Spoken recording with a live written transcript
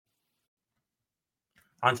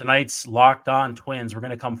On tonight's Locked On Twins, we're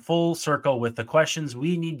going to come full circle with the questions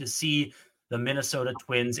we need to see the Minnesota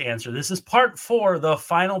Twins answer. This is part 4, the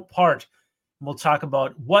final part. We'll talk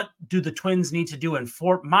about what do the Twins need to do in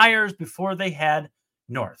Fort Myers before they head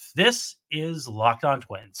north. This is Locked On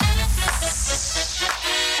Twins.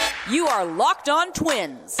 You are Locked On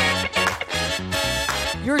Twins,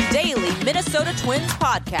 your daily Minnesota Twins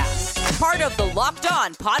podcast. Part of the Locked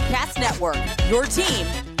On Podcast Network, your team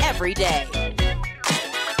every day.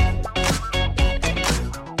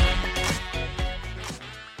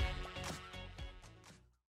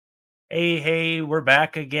 Hey, we're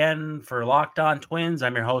back again for Locked On Twins.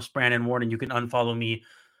 I'm your host, Brandon Warren, and you can unfollow me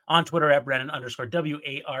on Twitter at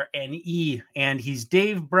Brandon_WARNE. And he's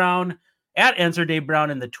Dave Brown at Answer Dave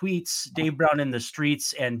Brown in the tweets, Dave Brown in the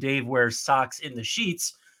streets, and Dave wears socks in the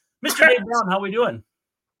sheets. Mr. Dave Brown, how we doing?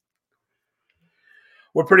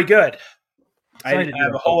 We're pretty good. I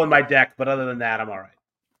have a hole in my deck, but other than that, I'm all right.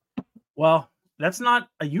 Well, that's not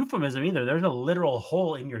a euphemism either. There's a literal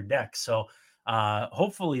hole in your deck. So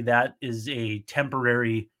hopefully that is a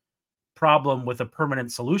temporary problem with a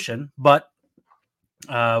permanent solution. But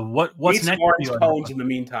what's need next? Some orange cones in the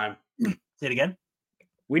meantime. Say it again.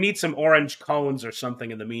 We need some orange cones or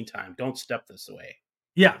something in the meantime. Don't step this away.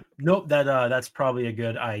 Yeah, nope. That's probably a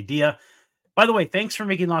good idea. By the way, thanks for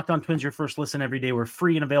making Locked On Twins your first listen every day. We're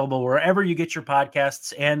free and available wherever you get your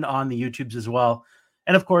podcasts and on the YouTubes as well.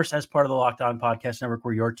 And of course, as part of the Locked On Podcast Network,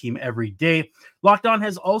 we're your team every day. Locked On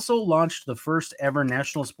has also launched the first ever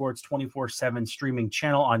national sports 24/7 streaming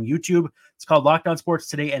channel on YouTube. It's called Locked On Sports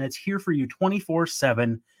Today, and it's here for you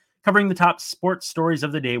 24/7, covering the top sports stories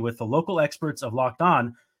of the day with the local experts of Locked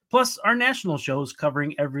On, plus our national shows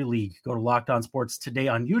covering every league. Go to Locked On Sports Today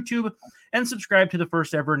on YouTube and subscribe to the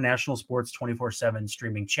first ever national sports 24/7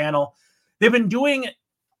 streaming channel. They've been doing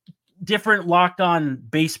different Locked On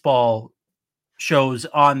baseball shows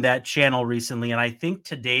on that channel recently, and I think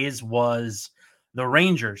today's was the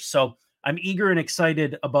Rangers. So I'm eager and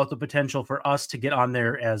excited about the potential for us to get on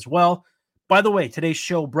there as well. By the way, today's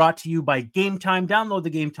show brought to you by Game Time. Download the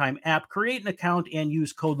Game Time app, create an account, and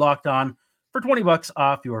use code Locked On for $20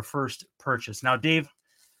 off your first purchase. Now, Dave,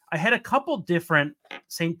 I had a couple different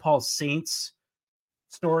St. Paul Saints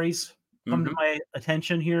stories come to my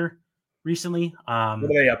attention here recently. What are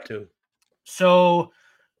they up to? So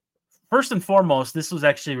first and foremost, this was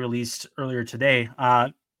actually released earlier today.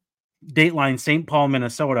 Dateline, St. Paul,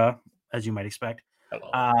 Minnesota, as you might expect.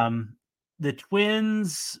 The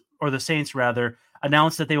Twins, or the Saints rather,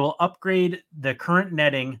 announced that they will upgrade the current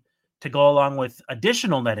netting to go along with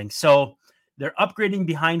additional netting. So they're upgrading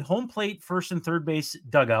behind home plate, first and third base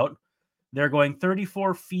dugout. They're going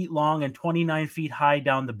 34 feet long and 29 feet high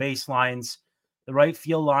down the baselines. The right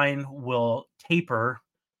field line will taper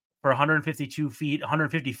for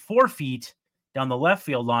 154 feet down the left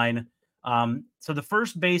field line. So the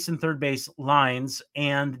first base and third base lines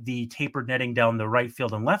and the tapered netting down the right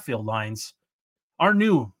field and left field lines are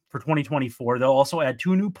new for 2024. They'll also add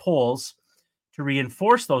 2 new poles to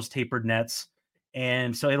reinforce those tapered nets.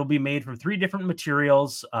 And so it'll be made from 3 different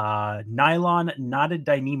materials, nylon, knotted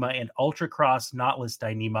Dyneema, and ultra cross knotless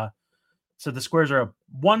Dyneema. So the squares are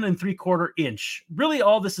 1 3/4 inch. Really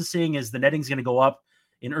all this is saying is the netting is going to go up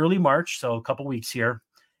in early March, so a couple weeks here,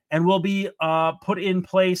 and will be put in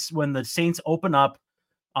place when the Saints open up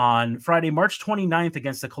on Friday, March 29th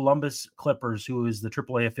against the Columbus Clippers, who is the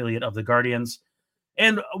AAA affiliate of the Guardians.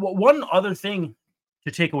 And one other thing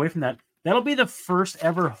to take away from that, that'll be the first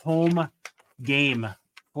ever home game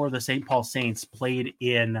for the St. Paul Saints played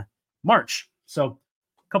in March. So a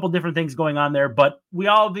couple different things going on there, but we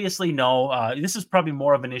obviously know this is probably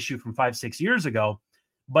more of an issue from 5-6 years ago.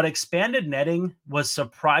 But expanded netting was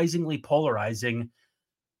surprisingly polarizing,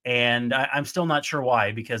 and I'm still not sure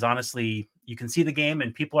why, because honestly, you can see the game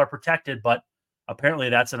and people are protected, but apparently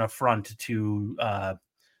that's an affront to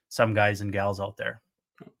some guys and gals out there.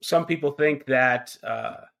 Some people think that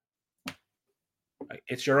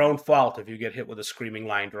it's your own fault if you get hit with a screaming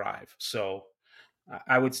line drive. So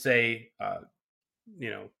I would say,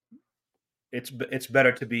 it's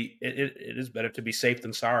better to be it is better to be safe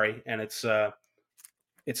than sorry, and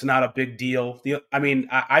it's not a big deal.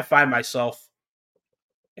 I find myself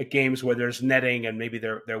at games where there's netting and maybe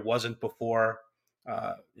there wasn't before,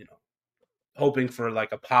 hoping for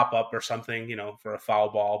like a pop-up or something, for a foul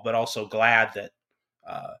ball, but also glad that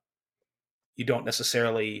you don't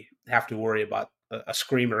necessarily have to worry about a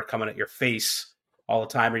screamer coming at your face all the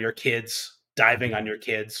time, or your kids diving on your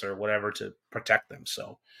kids or whatever to protect them.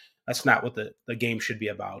 So that's not what the game should be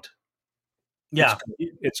about. Yeah.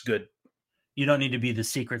 It's good. You don't need to be the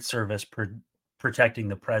Secret Service protecting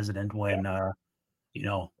the president when,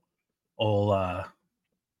 old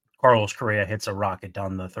Carlos Correa hits a rocket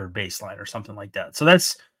down the third baseline or something like that. So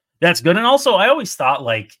that's good. And also, I always thought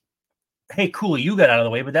like, hey, cool, you got out of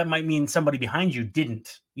the way, but that might mean somebody behind you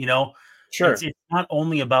didn't. Sure. It's not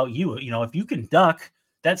only about you. If you can duck,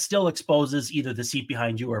 that still exposes either the seat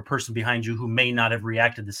behind you or a person behind you who may not have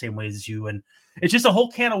reacted the same way as you. And it's just a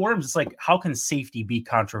whole can of worms. It's like, how can safety be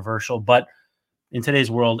controversial? But in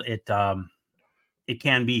today's world, it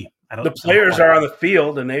can be. The players are on the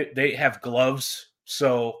field and they have gloves.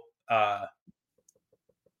 So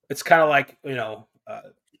it's kind of like,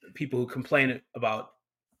 people who complain about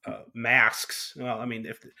masks. Well, I mean,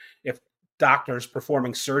 if doctors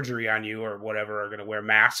performing surgery on you or whatever are going to wear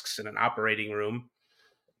masks in an operating room,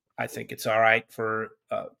 I think it's all right for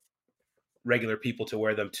regular people to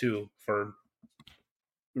wear them too for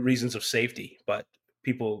reasons of safety. But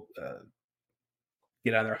people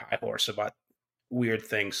get on their high horse about weird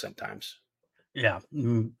things sometimes. Yeah.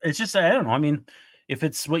 It's just, I don't know. I mean, if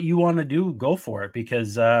it's what you want to do, go for it,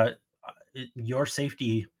 because your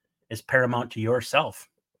safety is paramount to yourself.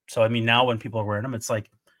 So, I mean, now when people are wearing them, it's like,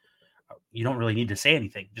 you don't really need to say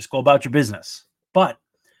anything. Just go about your business. But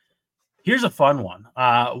here's a fun one.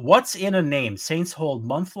 What's in a name? Saints hold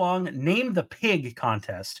month-long Name the Pig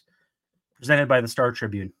contest presented by the Star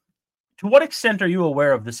Tribune. To what extent are you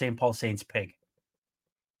aware of the St. Paul Saints pig?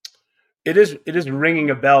 It is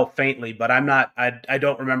ringing a bell faintly, but I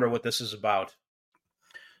don't remember what this is about.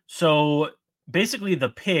 So basically the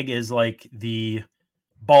pig is like the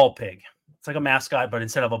ball pig. It's like a mascot, but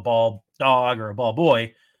instead of a ball dog or a ball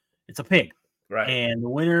boy, it's a pig. Right. And the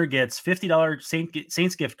winner gets $50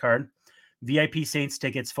 Saints gift card, VIP Saints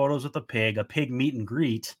tickets, photos with a pig meet and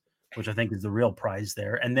greet, which I think is the real prize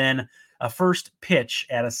there, and then a first pitch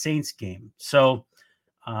at a Saints game. So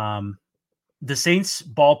the Saints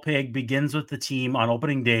ball pig begins with the team on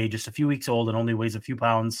opening day, just a few weeks old and only weighs a few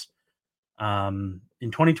pounds. In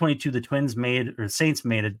 2022, the Saints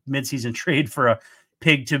made a midseason trade for a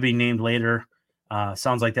pig to be named later.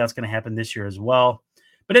 Sounds like that's going to happen this year as well.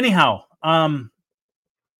 But anyhow,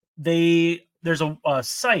 there's a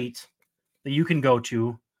site that you can go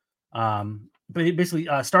to. But basically,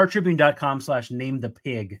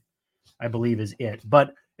 startribune.com/namethepig, I believe is it.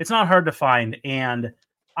 But it's not hard to find. And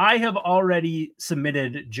I have already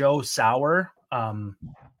submitted Joe Sauer,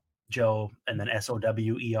 Joe, and then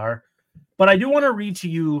SOWER. But I do want to read to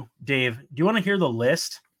you, Dave. Do you want to hear the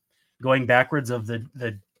list going backwards of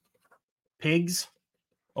the pigs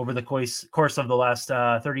over the course of the last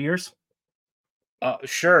 30 years?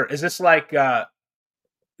 Sure. Is this like the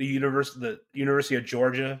University of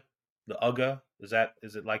Georgia, the UGA? Is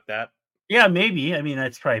it like that? Yeah, maybe. I mean,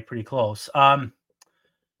 that's probably pretty close.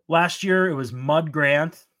 Last year, it was Mud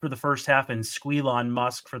Grant for the first half and Squealon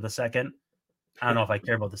Musk for the second. I don't know if I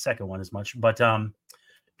care about the second one as much, but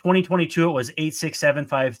 2022, it was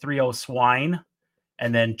 8675330 Swine,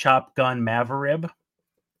 and then Chop Gun Maverib. I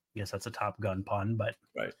guess that's a Top Gun pun, but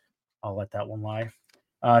right. I'll let that one lie.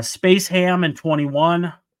 Space Ham in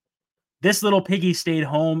 21. This Little Piggy Stayed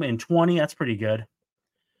Home in 20. That's pretty good.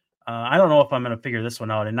 I don't know if I'm going to figure this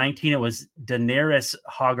one out. In 19, it was Daenerys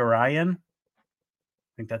Hogarayan. I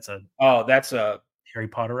think that's a Harry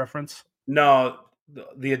Potter reference. No,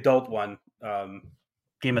 the adult one.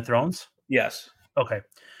 Game of Thrones? Yes. Okay.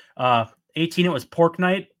 18, it was Pork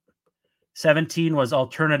Night. 17 was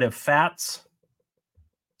Alternative Fats.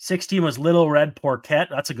 16 was Little Red Porkette.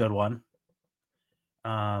 That's a good one.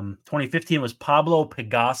 2015 was Pablo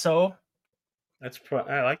Picasso. I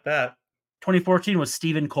like that. 2014 was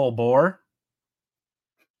Stephen Colbert.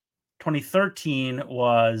 2013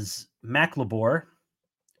 was Macklemore.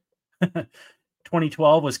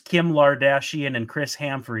 2012 was Kim Kardashian and Chris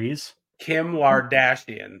Humphries. Kim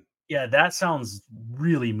Kardashian. Yeah, that sounds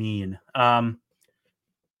really mean.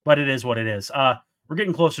 But it is what it is. We're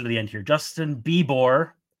getting closer to the end here. Justin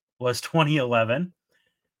Bieber was 2011.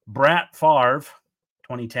 Brett Favre,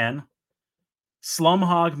 2010.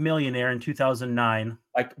 Slumhog Millionaire in 2009.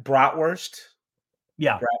 Like Bratwurst?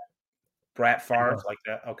 Yeah. Brett Favre, like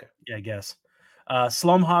that? Okay. Yeah, I guess.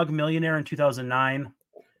 Slumhog Millionaire in 2009.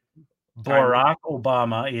 Barack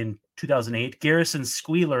Obama in 2008. Garrison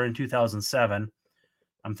Squealer in 2007.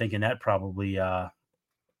 I'm thinking that probably got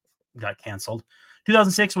canceled.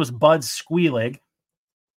 2006 was Bud Squealig.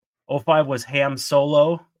 05 was Ham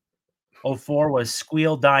Solo. 04 was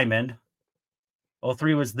Squeal Diamond.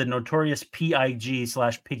 03 was the notorious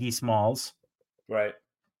PIG/Piggy Smalls. Right.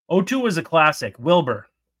 02 was a classic, Wilbur.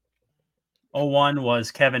 01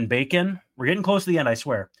 was Kevin Bacon. We're getting close to the end, I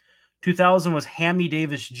swear. 2000 was Hammy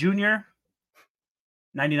Davis Jr.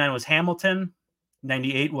 99 was Hamilton.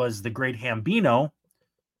 98 was the Great Hambino.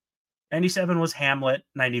 97 was Hamlet.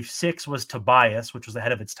 96 was Tobias, which was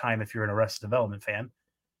ahead of its time if you're an Arrested Development fan.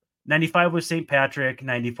 95 was St. Patrick.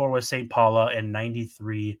 94 was St. Paula. And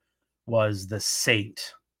 93 was the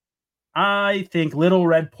Saint. I think Little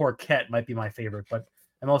Red Porquette might be my favorite, but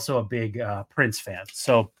I'm also a big Prince fan,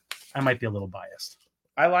 so I might be a little biased.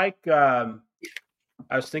 I like. I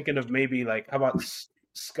was thinking of maybe like, how about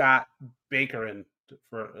Scott Bakerin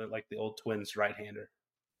for like the old Twins right-hander?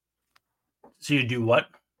 So you do what?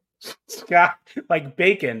 Scott, like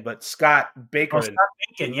bacon, but Scott Bakerin. Oh, Scott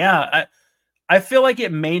Bacon, yeah. I feel like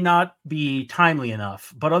it may not be timely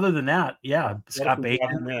enough, but other than that, yeah, Scott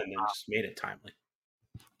Bacon. And just made it timely.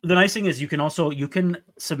 The nice thing is you can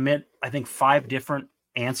submit, I think, 5 different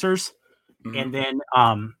answers, and then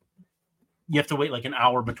you have to wait like an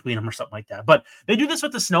hour between them or something like that. But they do this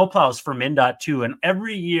with the snowplows for MnDOT too, and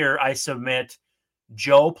every year I submit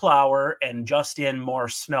Joe Plower and Justin Moore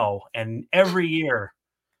Snow, and every year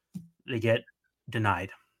they get denied.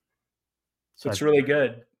 So it's really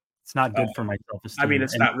good. It's not good for my self-esteem. I mean,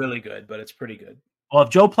 it's not really good, but it's pretty good. Well, if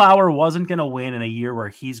Joe Plower wasn't going to win in a year where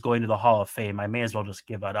he's going to the Hall of Fame, I may as well just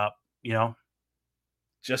give it up, you know?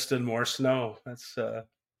 Justin Moore Snow. That's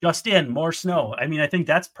Justin Moore Snow. I mean, I think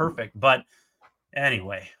that's perfect. But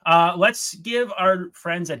anyway, let's give our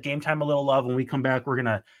friends at Game Time a little love. When we come back, we're going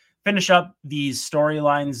to finish up these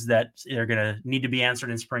storylines that are going to need to be answered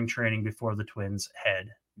in spring training before the Twins head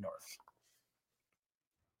north.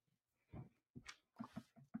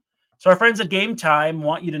 So our friends at Game Time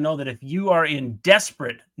want you to know that if you are in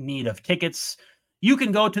desperate need of tickets, you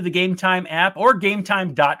can go to the Game Time app or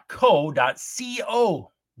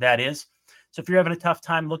gametime.co.co, that is. So if you're having a tough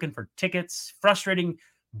time looking for tickets, frustrating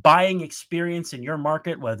buying experience in your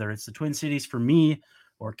market, whether it's the Twin Cities for me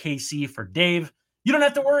or KC for Dave, you don't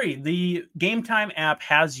have to worry. The Game Time app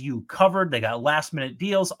has you covered. They got last-minute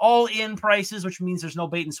deals, all-in prices, which means there's no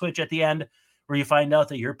bait and switch at the end where you find out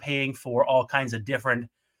that you're paying for all kinds of different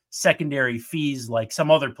secondary fees like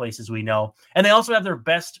some other places we know. And they also have their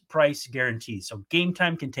best price guarantee. So Game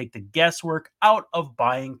Time can take the guesswork out of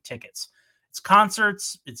buying tickets. It's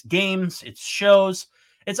concerts, it's games, it's shows,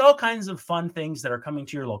 it's all kinds of fun things that are coming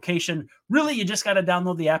to your location. Really, you just got to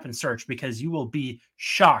download the app and search, because you will be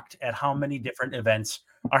shocked at how many different events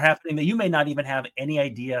are happening that you may not even have any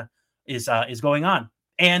idea is going on.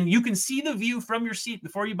 And you can see the view from your seat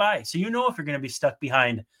before you buy. So you know if you're going to be stuck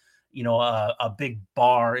behind a big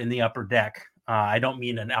bar in the upper deck. I don't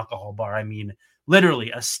mean an alcohol bar. I mean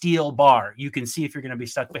literally a steel bar. You can see if you're going to be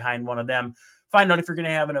stuck behind one of them. Find out if you're going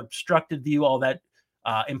to have an obstructed view, all that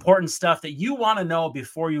important stuff that you want to know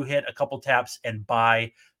before you hit a couple taps and buy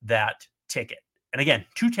that ticket. And again,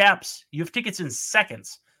 2 taps, you have tickets in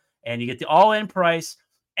seconds, and you get the all-in price.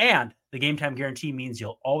 And the Game Time guarantee means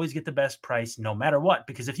you'll always get the best price no matter what.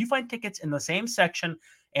 Because if you find tickets in the same section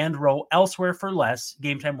and row elsewhere for less,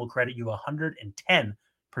 Game Time will credit you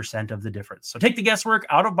 110% of the difference. So take the guesswork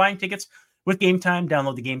out of buying tickets with Game Time.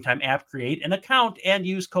 Download the Game Time app, create an account, and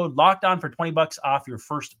use code LOCKEDON for $20 off your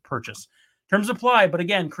first purchase. Terms apply, but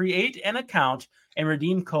again, create an account and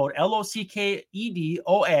redeem code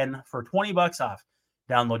LOCKEDON for $20 off.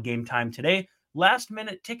 Download Game Time today. Last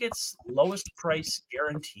minute tickets, lowest price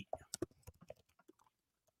guarantee.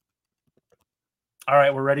 All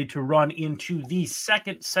right, we're ready to run into the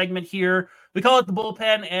second segment here. We call it the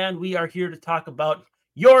bullpen, and we are here to talk about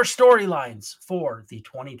your storylines for the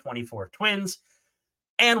 2024 Twins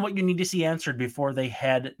and what you need to see answered before they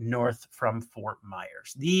head north from Fort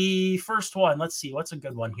Myers. The first one, let's see, what's a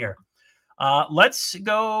good one here? Let's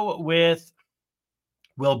go with,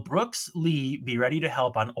 will Brooks Lee be ready to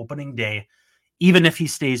help on opening day, even if he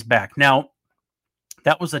stays back? Now,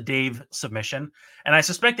 that was a Dave submission, and I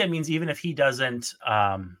suspect that means even if he doesn't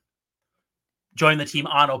join the team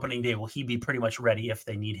on opening day, will he be pretty much ready if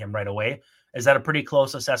they need him right away? Is that a pretty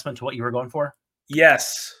close assessment to what you were going for?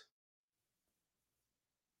 Yes.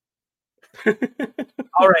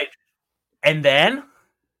 All right. And then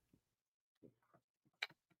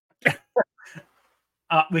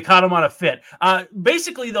we caught him on a fit.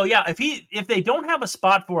 Basically, though, yeah, if they don't have a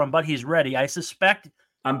spot for him, but he's ready, I suspect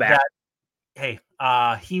I'm back.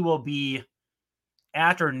 He will be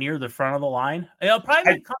at or near the front of the line. It'll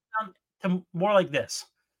probably come down to more like this.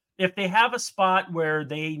 If they have a spot where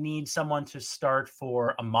they need someone to start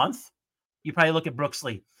for a month, you probably look at Brooks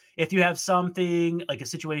Lee. If you have something like a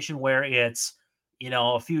situation where it's,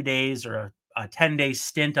 a few days or a 10-day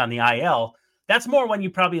stint on the IL, that's more when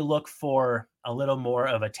you probably look for a little more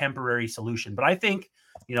of a temporary solution. But I think,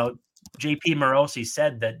 JP Morosi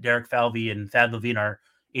said that Derek Falvey and Thad Levine are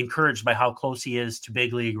encouraged by how close he is to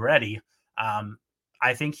big league ready.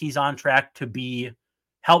 I think he's on track to be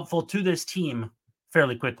helpful to this team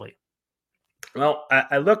fairly quickly. Well,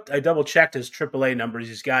 I double checked his AAA numbers.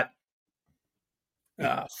 He's got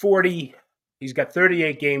 40. He's got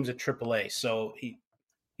 38 games at AAA, so he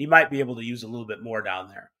might be able to use a little bit more down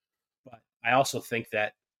there. But I also think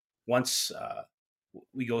that once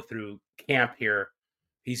we go through camp here,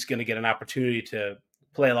 he's going to get an opportunity to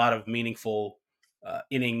play a lot of meaningful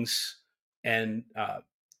innings and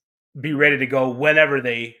be ready to go whenever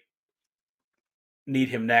they need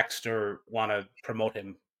him next or want to promote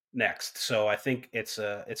him next. So I think it's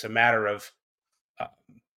a matter of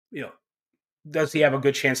you know, does he have a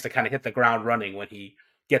good chance to kind of hit the ground running when he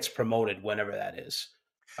gets promoted, whenever that is.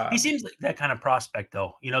 He seems like that kind of prospect,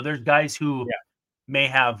 though. There's guys who may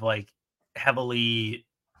have like heavily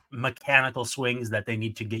mechanical swings that they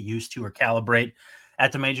need to get used to or calibrate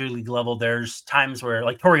at the major league level. There's times where,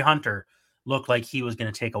 like, Torrey Hunter looked like he was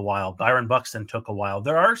going to take a while. Byron Buxton took a while.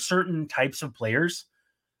 There are certain types of players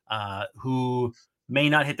who may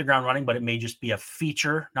not hit the ground running, but it may just be a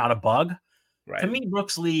feature, not a bug. Right. To me,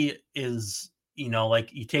 Brooks Lee is,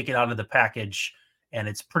 like you take it out of the package and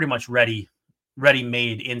it's pretty much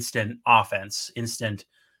ready-made, instant offense, instant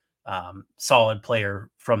solid player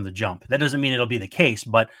from the jump. That doesn't mean it'll be the case,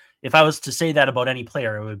 but if I was to say that about any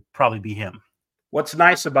player, it would probably be him. What's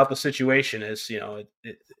nice about the situation is,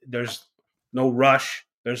 there's no rush,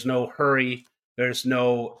 there's no hurry, there's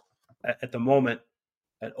no, at the moment,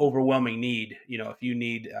 an overwhelming need. If you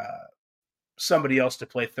need somebody else to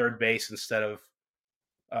play third base instead of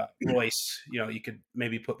Royce, you could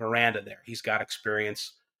maybe put Miranda there. He's got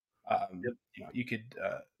experience. You could.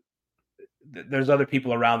 There's other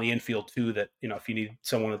people around the infield too that if you need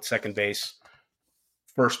someone at second base,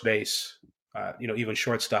 first base, even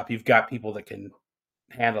shortstop, you've got people that can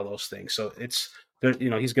handle those things. So it's there.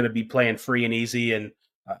 He's going to be playing free and easy and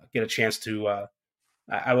get a chance to.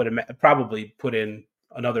 I would probably put in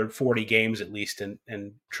another 40 games at least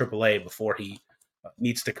in AAA before he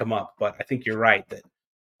needs to come up. But I think you're right that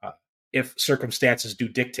if circumstances do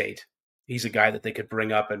dictate, he's a guy that they could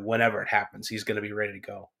bring up, and whenever it happens, he's going to be ready to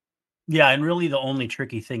go. Yeah, and really the only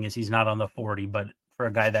tricky thing is he's not on the 40, but for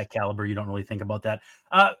a guy that caliber, you don't really think about that.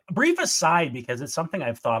 Brief aside, because it's something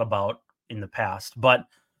I've thought about in the past, but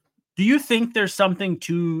do you think there's something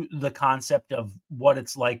to the concept of what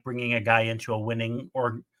it's like bringing a guy into a winning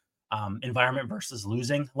or environment versus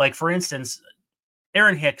losing? Like, for instance,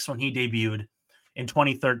 Aaron Hicks, when he debuted in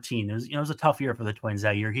 2013, it was a tough year for the Twins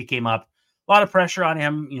that year. He came up, a lot of pressure on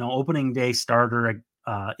him, opening day starter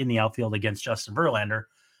in the outfield against Justin Verlander.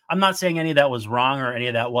 I'm not saying any of that was wrong or any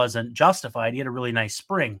of that wasn't justified. He had a really nice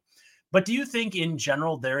spring. But do you think in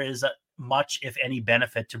general there is much, if any,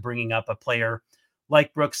 benefit to bringing up a player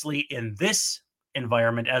like Brooks Lee in this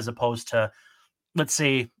environment as opposed to, let's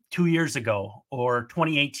say, 2 years ago or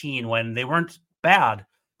 2018 when they weren't bad,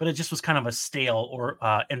 but it just was kind of a stale or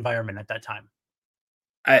environment at that time?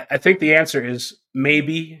 I think the answer is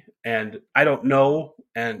maybe, and I don't know,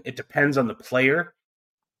 and it depends on the player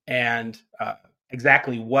and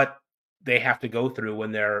exactly what they have to go through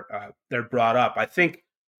when they're brought up. I think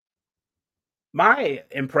my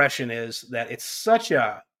impression is that it's such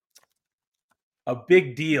a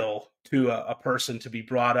big deal to a person to be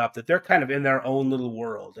brought up that they're kind of in their own little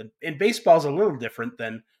world. And baseball is a little different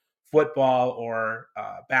than football or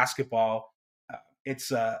basketball.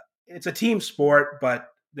 It's a team sport, but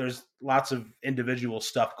there's lots of individual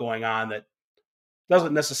stuff going on that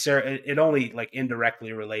doesn't necessarily, it only like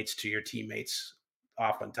indirectly relates to your teammates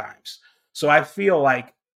oftentimes. So I feel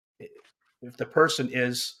like if the person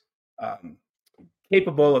is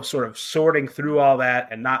capable of sort of sorting through all that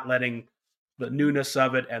and not letting the newness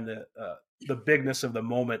of it and the bigness of the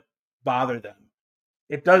moment bother them,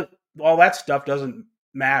 all that stuff doesn't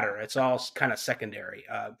matter. It's all kind of secondary.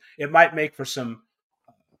 It might make for some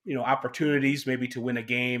opportunities maybe to win a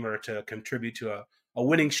game or to contribute to a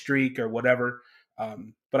winning streak or whatever.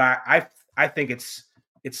 But I think it's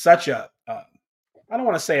such a I don't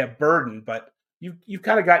want to say a burden, but you've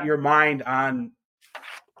kind of got your mind on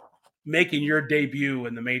making your debut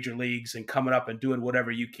in the major leagues and coming up and doing whatever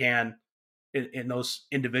you can in those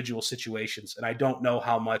individual situations. And I don't know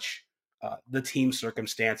how much the team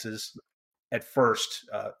circumstances at first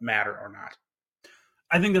matter or not.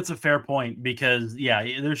 I think that's a fair point because,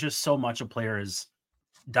 there's just so much a player is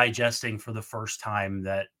digesting for the first time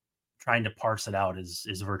that trying to parse it out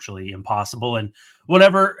is virtually impossible. And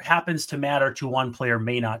whatever happens to matter to one player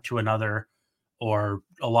may not to another, or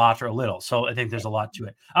a lot or a little. So I think there's a lot to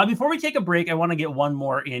it. Before we take a break, I want to get one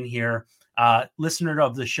more in here. Listener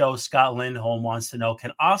of the show, Scott Lindholm, wants to know,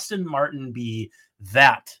 can Austin Martin be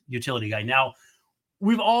that utility guy? Now,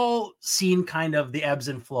 we've all seen kind of the ebbs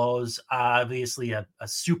and flows. Obviously, a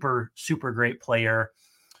super, super great player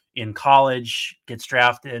in college, gets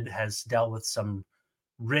drafted, has dealt with some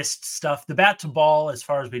wrist stuff. The bat to ball, as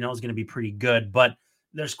far as we know, is going to be pretty good, but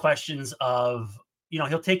there's questions of,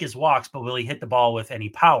 he'll take his walks, but will he hit the ball with any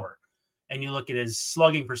power? And you look at his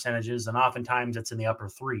slugging percentages, and oftentimes it's in the upper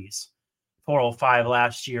threes. 405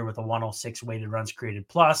 last year with a 106 weighted runs created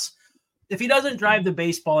plus. If he doesn't drive the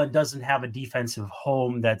baseball and doesn't have a defensive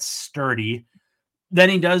home that's sturdy, then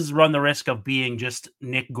he does run the risk of being just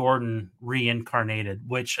Nick Gordon reincarnated,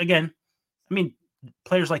 which, again, I mean,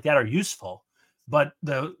 players like that are useful. But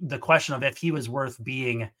the question of if he was worth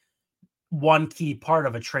being one key part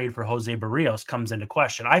of a trade for Jose Barrios comes into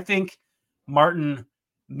question. I think Martin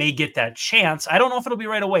may get that chance. I don't know if it'll be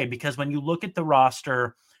right away, because when you look at the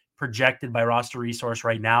roster projected by Roster Resource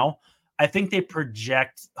right now, I think they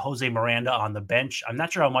project Jose Miranda on the bench. I'm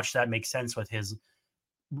not sure how much that makes sense with his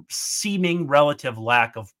seeming relative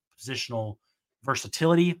lack of positional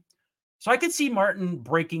versatility. So I could see Martin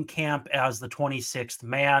breaking camp as the 26th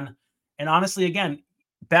man. And honestly, again,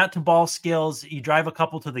 bat to ball skills, you drive a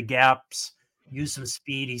couple to the gaps, use some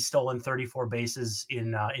speed. He's stolen 34 bases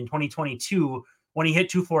in 2022 when he hit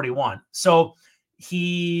 241. So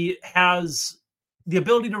he has the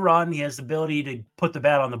ability to run. He has the ability to put the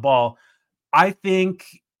bat on the ball. I think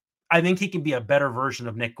he can be a better version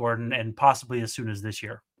of Nick Gordon, and possibly as soon as this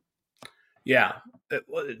year. Yeah.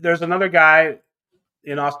 There's another guy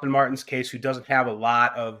in Austin Martin's case who doesn't have a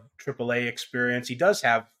lot of AAA experience. He does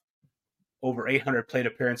have over 800 plate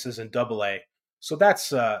appearances in AA. So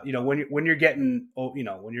that's, when you're getting,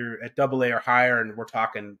 when you're at AA or higher and we're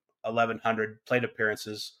talking 1,100 plate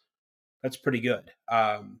appearances, that's pretty good.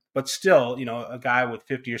 But still, a guy with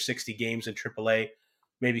 50 or 60 games in AAA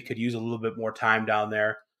maybe could use a little bit more time down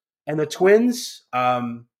there. And the Twins,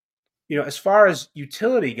 as far as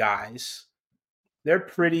utility guys, they're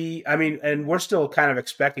pretty, and we're still kind of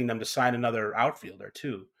expecting them to sign another outfielder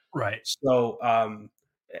too. Right. So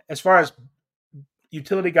as far as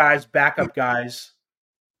utility guys, backup guys,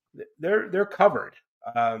 they're covered.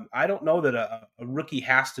 I don't know that a rookie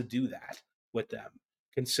has to do that with them,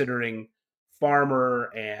 considering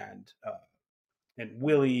Farmer and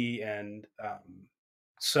Willie, and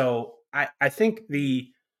so I think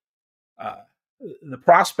the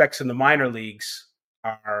prospects in the minor leagues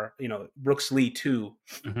are, Brooks Lee too.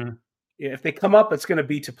 Mm-hmm. If they come up, it's going to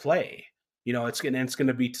be to play. It's going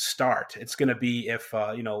to be to start. It's going to be if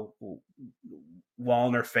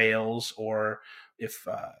Wallner fails, or if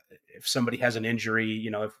somebody has an injury,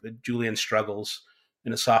 if Julian struggles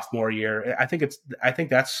in a sophomore year. I think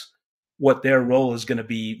that's what their role is going to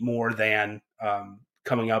be, more than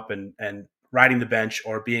coming up and riding the bench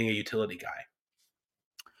or being a utility guy.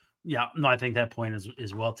 Yeah, no, I think that point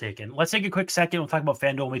is well taken. Let's take a quick second. We'll talk about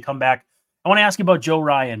FanDuel when we come back. I want to ask you about Joe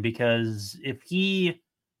Ryan, because if he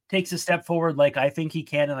takes a step forward like I think he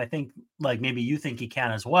can, and I think like maybe you think he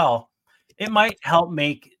can as well, it might help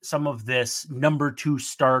make some of this number 2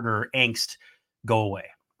 starter angst go away.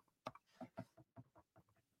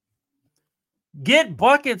 Get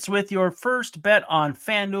buckets with your first bet on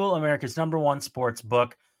FanDuel, America's #1 sports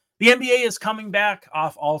book. The NBA is coming back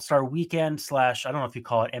off All-Star Weekend / I don't know if you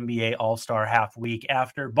call it NBA All-Star half week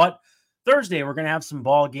after, but Thursday we're going to have some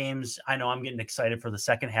ball games. I know I'm getting excited for the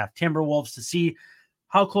second half Timberwolves to see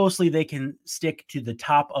how closely they can stick to the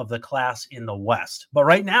top of the class in the West. But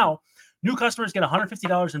right now, new customers get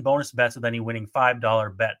 $150 in bonus bets with any winning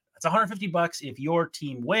 $5 bet. That's $150 if your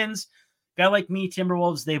team wins. Guy like me,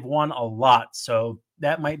 Timberwolves, they've won a lot, so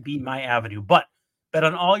that might be my avenue. But bet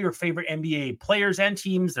on all your favorite NBA players and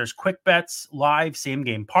teams. There's quick bets, live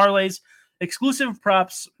same-game parlays, exclusive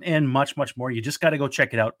props, and much, much more. You just got to go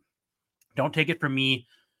check it out. Don't take it from me.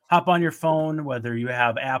 Hop on your phone, whether you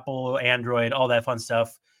have Apple, Android, all that fun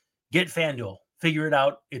stuff. Get FanDuel. Figure it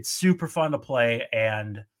out. It's super fun to play,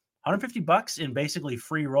 and $150 in basically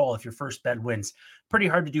free roll if your first bet wins. Pretty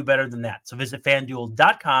hard to do better than that. So visit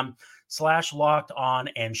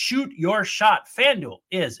FanDuel.com/lockedon and shoot your shot. FanDuel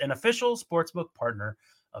is an official sportsbook partner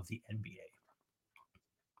of the NBA.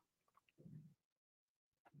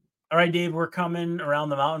 All right, Dave, we're coming around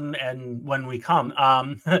the mountain, and when we come,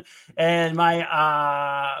 and we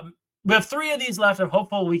have 3 of these left. I'm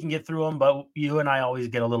hopeful we can get through them, but you and I always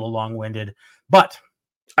get a little long-winded. But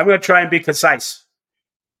I'm going to try and be concise.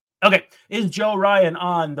 Okay, is Joe Ryan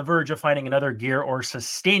on the verge of finding another gear or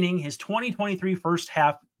sustaining his 2023 first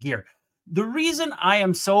half gear? The reason I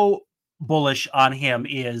am so bullish on him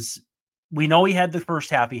is we know he had the first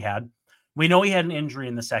half he had. We know he had an injury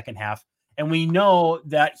in the second half. And we know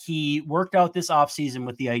that he worked out this offseason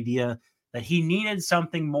with the idea that he needed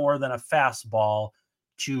something more than a fastball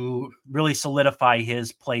to really solidify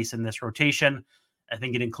his place in this rotation. I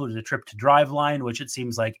think it included a trip to Driveline, which it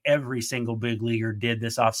seems like every single big leaguer did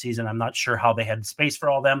this offseason. I'm not sure how they had space for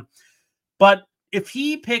all them. But if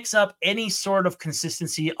he picks up any sort of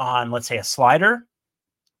consistency on, let's say, a slider,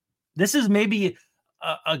 this is maybe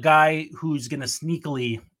a guy who's going to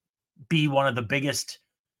sneakily be one of the biggest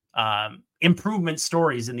improvement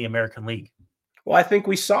stories in the American League. Well, I think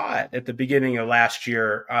we saw it at the beginning of last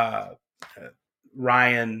year.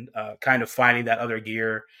 Ryan kind of finding that other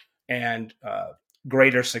gear and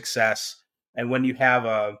greater success. And when you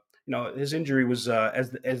have his injury was,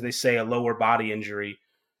 as they say, a lower body injury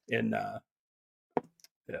in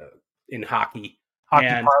hockey.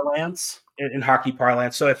 Parlance. In hockey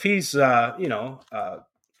parlance. So if he's,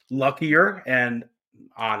 luckier and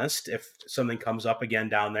honest, if something comes up again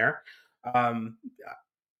down there,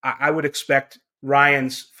 I would expect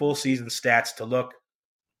Ryan's full season stats to look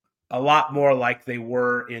a lot more like they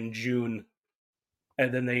were in June,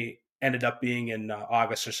 and then they ended up being in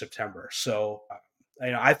August or September. So,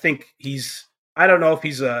 I think I don't know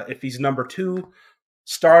if he's number 2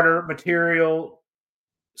 starter material.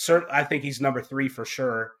 I think he's number 3 for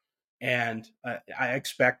sure. And I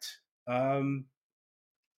expect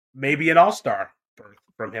maybe an all-star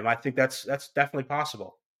from him. I think that's definitely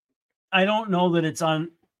possible. I don't know that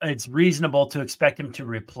it's reasonable to expect him to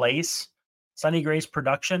replace Sonny Gray's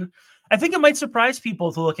production. I think it might surprise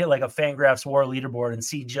people to look at like a Fangraphs WAR leaderboard and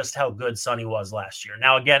see just how good Sonny was last year.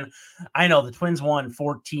 Now, again, I know the Twins won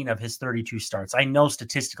 14 of his 32 starts. I know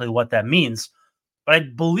statistically what that means, but I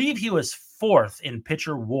believe he was 4th in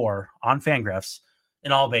pitcher WAR on Fangraphs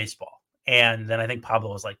in all baseball. And then I think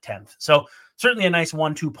Pablo was like 10th. So certainly a nice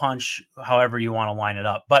 1-2 punch, however you want to line it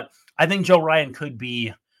up. But I think Joe Ryan could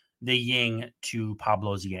be the yin to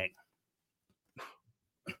Pablo's yang.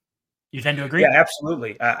 You tend to agree? Yeah,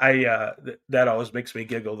 absolutely. That always makes me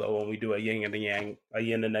giggle though when we do a yin and a yang, a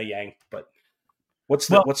yin and a yang. But what's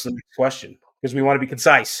the next question? Because we want to be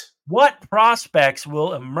concise. What prospects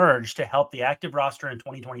will emerge to help the active roster in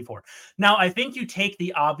 2024? Now, I think you take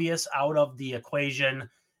the obvious out of the equation.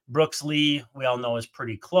 Brooks Lee, we all know, is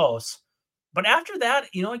pretty close. But after that,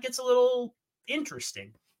 it gets a little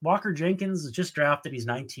interesting. Walker Jenkins is just drafted. He's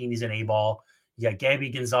 19. He's an A-ball. You got Gabby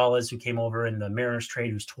Gonzalez, who came over in the Mariners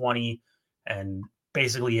trade, who's 20 and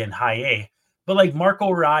basically in high A. But like Marco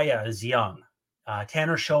Raya is young.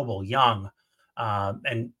 Tanner Schobel, young,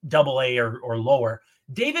 and double A or lower.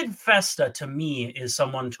 David Festa, to me, is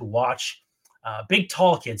someone to watch. Big,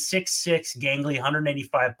 tall kid, 6'6", gangly,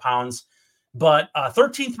 185 pounds. But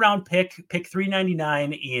 13th round pick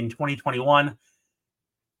 399 in 2021.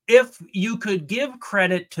 If you could give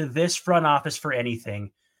credit to this front office for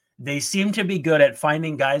anything, they seem to be good at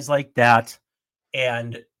finding guys like that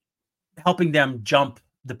and helping them jump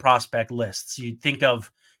the prospect lists. You think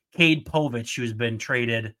of Cade Povich, who's been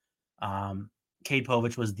traded. Cade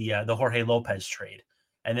Povich was the Jorge Lopez trade.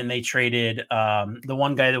 And then they traded the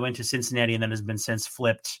one guy that went to Cincinnati and then has been since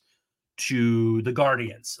flipped to the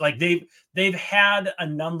Guardians. Like they've had a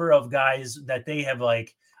number of guys that they have,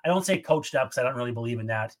 like, I don't say coached up because I don't really believe in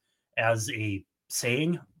that as a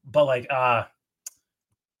saying, but like I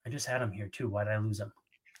just had him here too. Why did I lose him?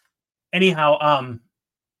 Anyhow,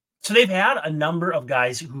 so they've had a number of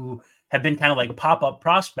guys who have been kind of like pop-up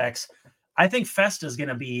prospects. I think Festa is going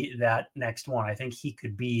to be that next one. I think he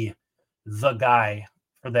could be the guy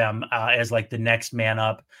for them as like the next man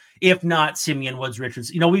up. If not Simeon Woods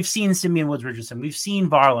Richardson. We've seen Simeon Woods Richardson. We've seen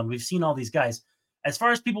Varland. We've seen all these guys. As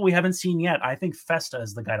far as people we haven't seen yet, I think Festa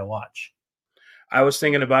is the guy to watch. I was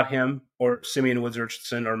thinking about him or Simeon Woods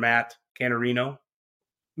Richardson or Matt Canarino.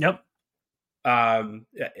 Yep. I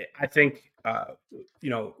think,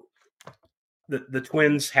 the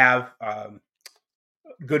Twins have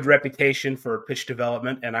good reputation for pitch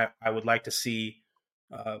development, and I would like to see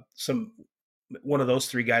one of those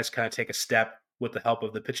 3 guys kind of take a step with the help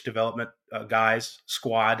of the pitch development guys,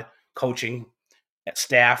 squad, coaching,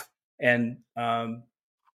 staff, and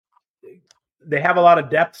they have a lot of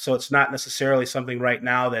depth, so it's not necessarily something right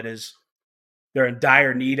now that they're in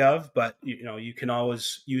dire need of, but you can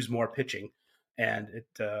always use more pitching, and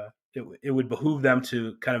it would behoove them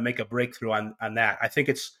to kind of make a breakthrough on that. I think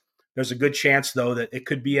there's a good chance though that it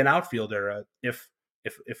could be an outfielder if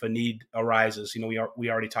a need arises. We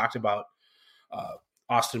already talked about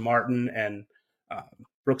Austin Martin and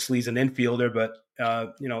Brooks Lee's an infielder, but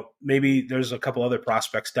maybe there's a couple other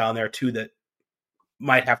prospects down there too that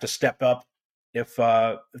might have to step up if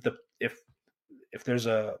there's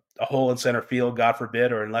a hole in center field, God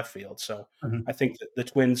forbid, or in left field. So I think that the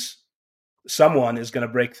Twins, someone is going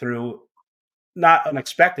to break through, not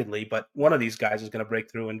unexpectedly, but one of these guys is going to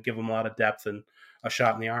break through and give them a lot of depth and a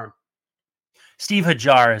shot in the arm. Steve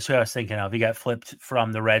Hajar is who I was thinking of. He got flipped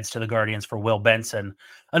from the Reds to the Guardians for Will Benson,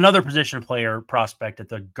 another position player prospect that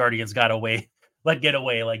the Guardians let get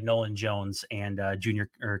away, like Nolan Jones and Junior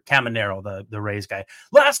or Caminero, the Rays guy.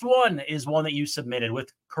 Last one is one that you submitted.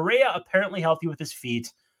 With Correa apparently healthy with his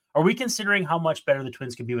feet, are we considering how much better the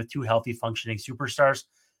Twins could be with two healthy, functioning superstars?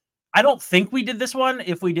 I don't think we did this one.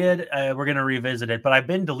 If we did, we're going to revisit it, but I've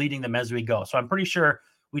been deleting them as we go. So I'm pretty sure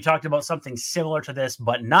we talked about something similar to this,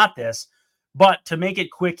 but not this. But to make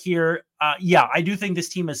it quick here, yeah, I do think this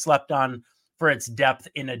team is slept on for its depth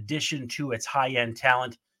in addition to its high-end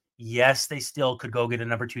talent. Yes, they still could go get a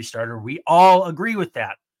number 2 starter. We all agree with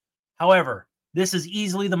that. However, this is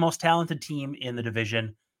easily the most talented team in the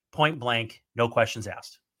division, point blank, no questions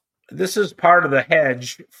asked. This is part of the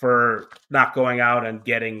hedge for not going out and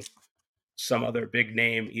getting some other big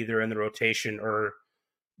name either in the rotation or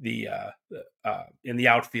the in the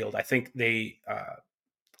outfield. I think they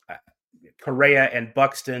Correa and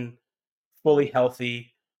Buxton fully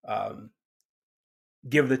healthy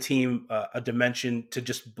give the team a dimension to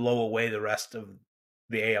just blow away the rest of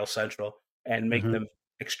the AL Central and make them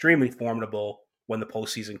extremely formidable when the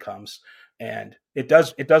postseason comes. And it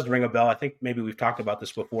does ring a bell. I think maybe we've talked about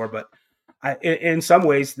this before, but in some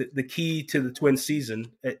ways, the key to the Twins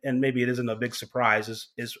season, and maybe it isn't a big surprise,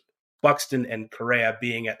 is Buxton and Correa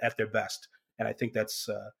being at their best. And I think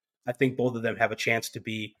I think both of them have a chance to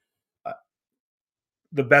be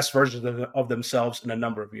the best versions of themselves in a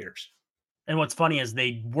number of years. And what's funny is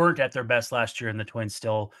they weren't at their best last year, and the Twins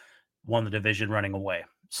still won the division running away.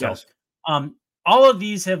 So, yes. All of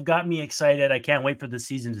these have got me excited. I can't wait for the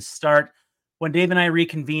season to start. When Dave and I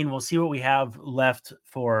reconvene, we'll see what we have left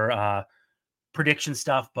for prediction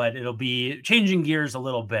stuff, but it'll be changing gears a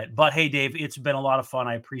little bit. But hey, Dave, it's been a lot of fun.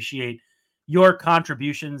 I appreciate your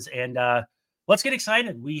contributions, and let's get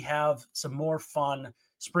excited. We have some more fun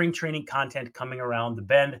spring training content coming around the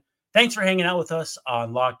bend. Thanks for hanging out with us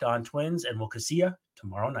on Locked On Twins, and we'll see you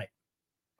tomorrow night.